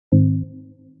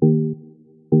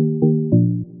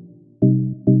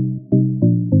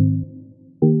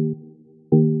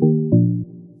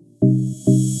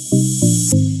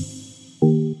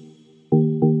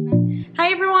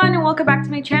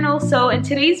So in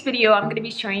today's video, I'm going to be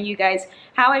showing you guys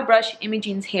how I brush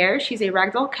Imogene's hair. She's a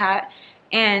Ragdoll cat,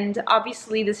 and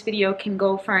obviously this video can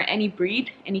go for any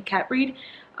breed, any cat breed,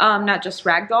 not just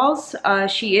Ragdolls.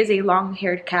 She is a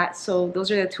long-haired cat, so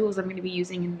those are the tools I'm going to be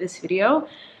using in this video.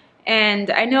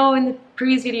 And I know in the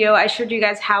previous video I showed you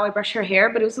guys how I brush her hair,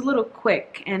 but it was a little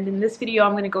quick, and in this video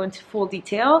I'm going to go into full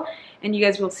detail and you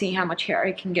guys will see how much hair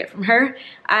I can get from her.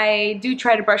 I do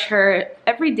try to brush her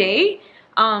every day,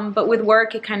 but with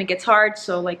work it kind of gets hard,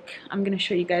 so like I'm going to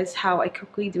show you guys how I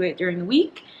quickly do it during the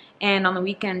week, and on the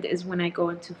weekend is when I go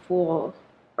into full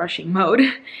brushing mode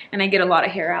and I get a lot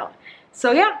of hair out.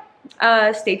 So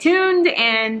yeah, stay tuned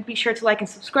and be sure to like and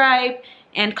subscribe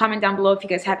and comment down below if you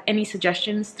guys have any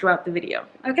suggestions throughout the video.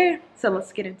 Okay, so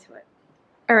let's get into it.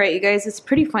 Alright you guys, it's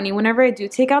pretty funny. Whenever I do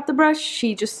take out the brush,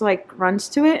 she just like runs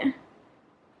to it.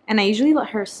 And I usually let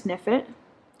her sniff it,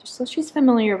 just so she's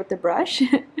familiar with the brush.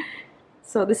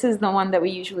 So this is the one that we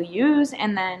usually use,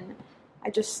 and then I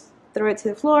just throw it to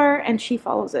the floor and she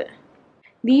follows it.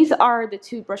 These are the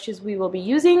two brushes we will be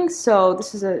using. So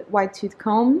this is a wide tooth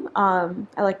comb.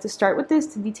 I like to start with this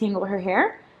to detangle her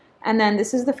hair. And then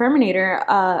this is the Furminator.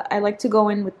 I like to go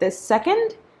in with this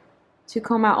second to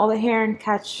comb out all the hair and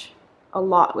catch a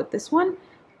lot with this one.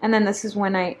 And then this is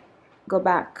when I go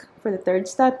back for the third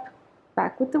step,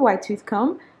 back with the wide tooth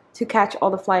comb to catch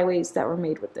all the flyaways that were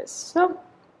made with this. So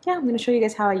yeah, I'm going to show you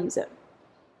guys how I use it.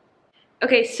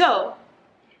 Okay, so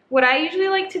what I usually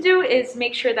like to do is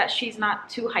make sure that she's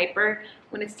not too hyper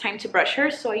when it's time to brush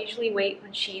her. So I usually wait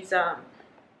when she's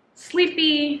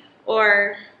sleepy,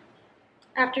 or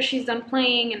after she's done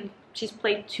playing and she's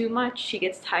played too much, she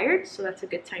gets tired, so that's a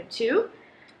good time too.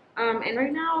 And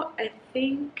right now I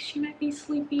think she might be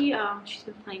sleepy. She's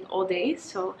been playing all day,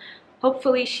 so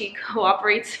hopefully she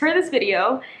cooperates for this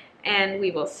video and we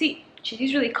will see. She's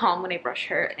usually calm when I brush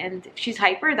her, and if she's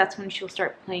hyper, that's when she'll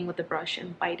start playing with the brush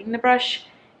and biting the brush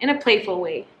in a playful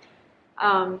way.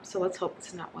 So let's hope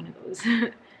it's not one of those.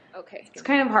 Okay, it's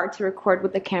kind of hard to record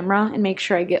with the camera and make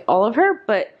sure I get all of her,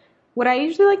 but what I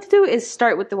usually like to do is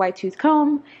start with the wide tooth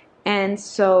comb. And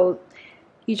so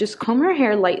you just comb her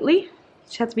hair lightly. You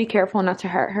just have to be careful not to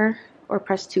hurt her or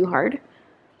press too hard.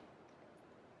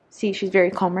 See, she's very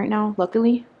calm right now,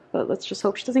 luckily, but let's just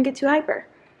hope she doesn't get too hyper.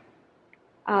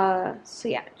 So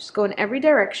yeah, just go in every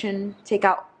direction, take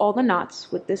out all the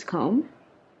knots with this comb.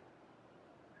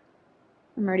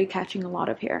 I'm already catching a lot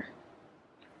of hair.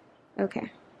 Okay.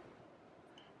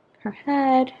 Her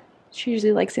head. She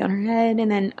usually likes it on her head, and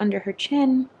then under her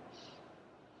chin.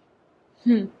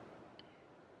 I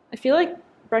feel like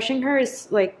brushing her is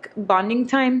like bonding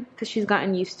time because she's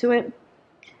gotten used to it,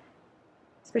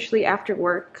 especially after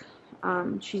work.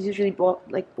 She's usually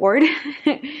bored.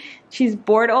 She's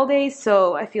bored all day,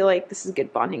 so I feel like this is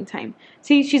good bonding time.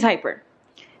 See, she's hyper.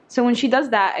 So when she does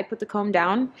that, I put the comb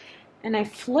down and I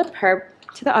flip her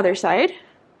to the other side.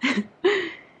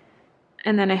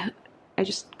 And then I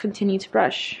just continue to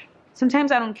brush.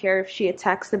 Sometimes I don't care if she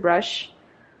attacks the brush,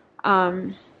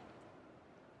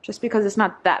 just because it's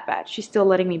not that bad. She's still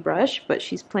letting me brush, but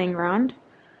she's playing around.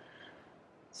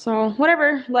 So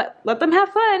whatever, let them have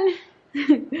fun.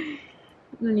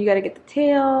 And then you gotta get the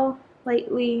tail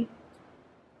lightly.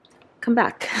 Come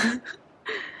back.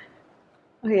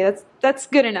 Okay, that's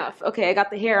good enough. Okay, I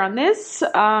got the hair on this.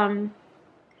 And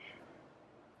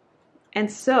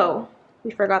so we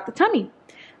forgot the tummy.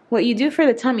 What you do for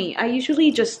the tummy, I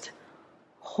usually just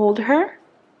hold her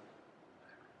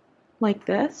like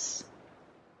this.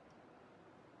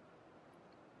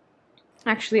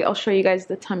 Actually, I'll show you guys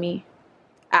the tummy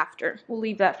after. We'll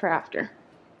leave that for after.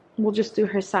 We'll just do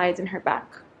her sides and her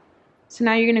back. So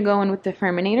now you're going to go in with the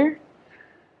Furminator.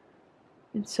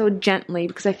 And so gently,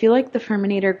 because I feel like the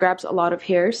Furminator grabs a lot of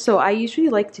hair. So I usually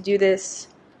like to do this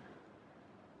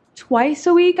twice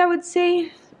a week, I would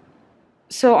say.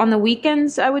 So on the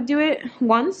weekends, I would do it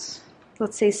once,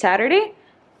 let's say Saturday.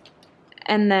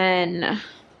 And then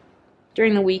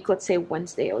during the week, let's say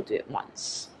Wednesday, I'll do it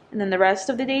once. And then the rest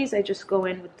of the days, I just go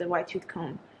in with the wide tooth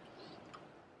comb.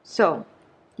 So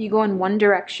you go in one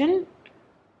direction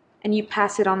and you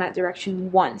pass it on that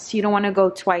direction once. You don't want to go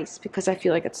twice because I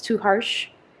feel like it's too harsh.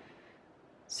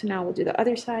 So now we'll do the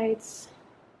other sides,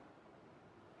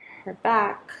 her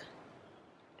back,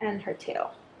 and her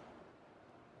tail.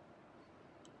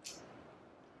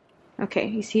 Okay,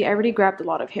 you see, I already grabbed a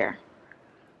lot of hair.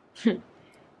 And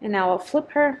now I'll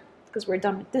flip her because we're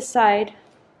done with this side.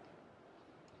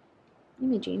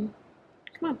 Imogene,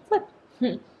 come on,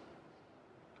 flip.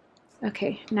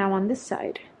 Okay, now on this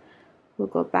side, we'll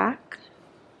go back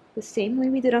the same way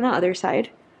we did on the other side.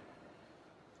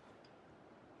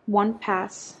 One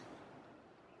pass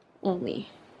only.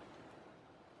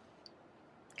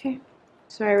 Okay,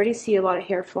 so I already see a lot of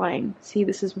hair flying. See,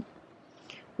 this is, I'm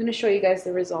going to show you guys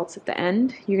the results at the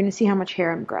end. You're going to see how much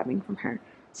hair I'm grabbing from her.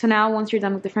 So now once you're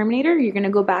done with the Furminator, you're going to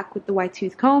go back with the wide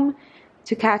tooth comb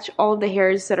to catch all of the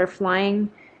hairs that are flying,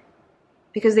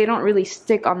 because they don't really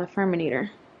stick on the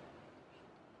Furminator.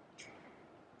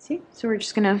 See, so we're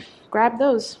just going to grab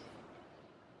those.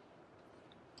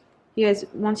 You guys,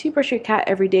 once you brush your cat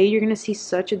every day, you're going to see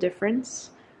such a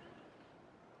difference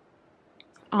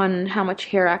on how much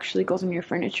hair actually goes on your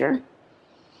furniture.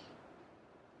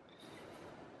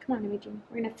 Come on, Imogen.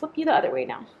 We're going to flip you the other way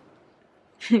now.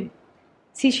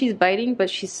 See, she's biting, but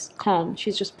she's calm.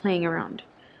 She's just playing around.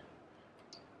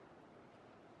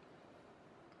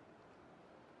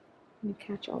 I'm going to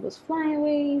catch all those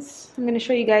flyaways. I'm going to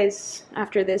show you guys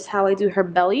after this how I do her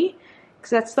belly, because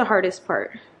that's the hardest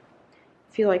part.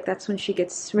 I feel like that's when she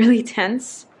gets really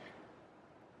tense.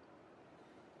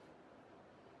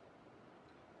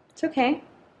 It's okay.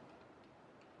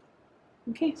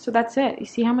 Okay, so that's it. You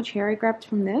see how much hair I grabbed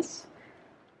from this?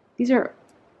 These are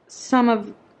some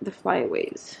of the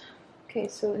flyaways. Okay,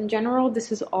 so in general,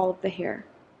 this is all of the hair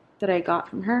that I got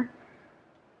from her,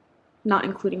 not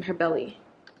including her belly.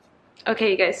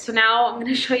 Okay, you guys, so now I'm going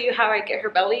to show you how I get her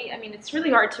belly. I mean, it's really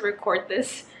hard to record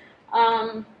this.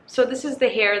 So this is the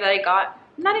hair that I got,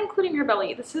 not including her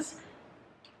belly. This is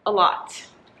a lot.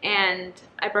 And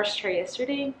I brushed her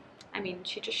yesterday. I mean,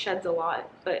 she just sheds a lot,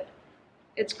 but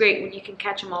it's great when you can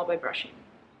catch them all by brushing.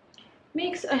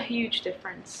 Makes a huge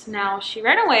difference. Now, she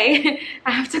ran away.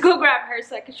 I have to go grab her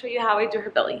so I can show you how I do her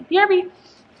belly. BRB.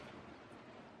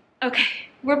 Okay,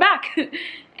 we're back.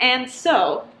 And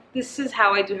so, this is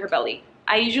how I do her belly.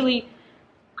 I usually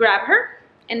grab her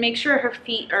and make sure her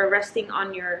feet are resting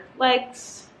on your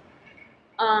legs.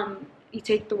 You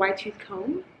take the wide tooth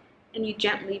comb and you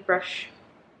gently brush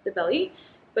the belly,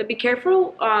 but be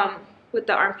careful with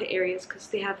the armpit areas because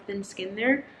they have thin skin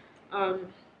there. And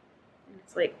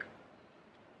it's like,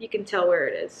 you can tell where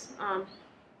it is. You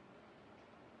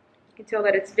can tell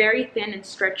that it's very thin and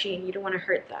stretchy and you don't want to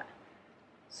hurt that.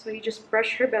 So you just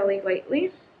brush her belly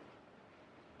lightly.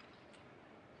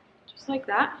 Just like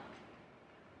that.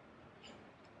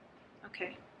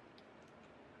 Okay.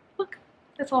 Look,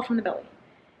 that's all from the belly.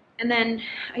 And then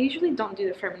I usually don't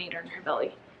do the Furminator on her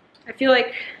belly. I feel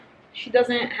like she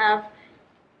doesn't have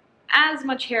as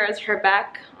much hair as her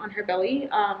back on her belly,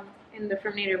 and the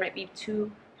Furminator might be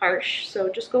too harsh. So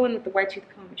just go in with the wide tooth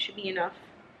comb. It should be enough.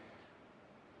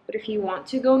 But if you want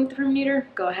to go in with the Furminator,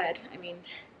 go ahead. I mean,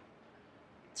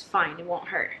 it's fine. It won't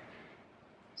hurt.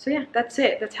 So yeah, that's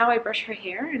it. That's how I brush her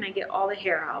hair, and I get all the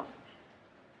hair out.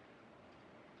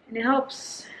 And it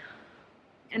helps.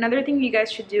 Another thing you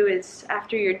guys should do is,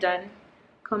 after you're done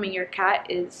combing your cat,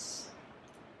 is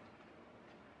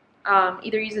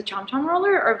either use a Chom Chom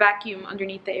roller or vacuum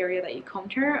underneath the area that you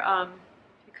combed her,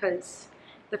 because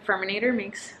the Furminator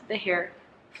makes the hair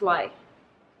fly.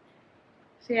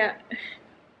 So yeah,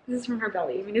 this is from her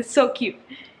belly. I mean, it's so cute.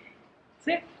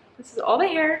 So yeah, this is all the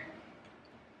hair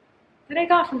that I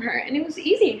got from her, and it was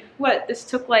easy. What, this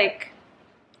took like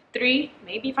 3,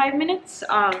 maybe 5 minutes.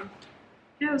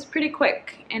 Yeah, it was pretty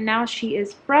quick. And now she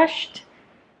is brushed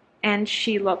and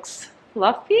she looks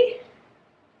fluffy.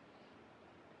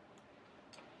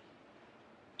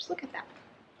 Just look at that.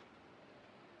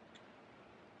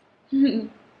 So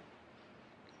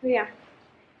yeah.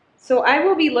 So I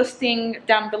will be listing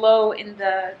down below in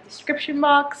the description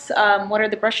box what are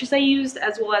the brushes I used,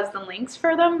 as well as the links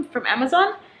for them from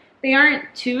Amazon. They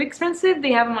aren't too expensive.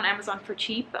 They have them on Amazon for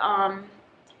cheap.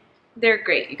 They're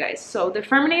great, you guys. So the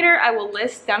Furminator I will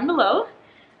list down below,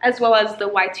 as well as the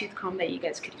wide tooth comb that you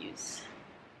guys could use.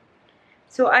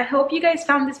 So I hope you guys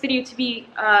found this video to be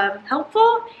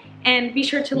helpful, and be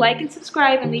sure to like and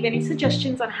subscribe and leave any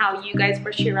suggestions on how you guys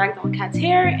brush your ragdoll cat's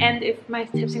hair, and if my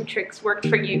tips and tricks worked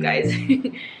for you guys.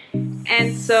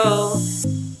 And so,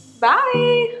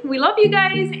 bye! We love you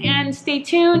guys, and stay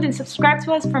tuned and subscribe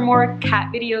to us for more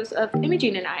cat videos of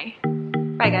Imogen and I.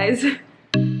 Bye guys.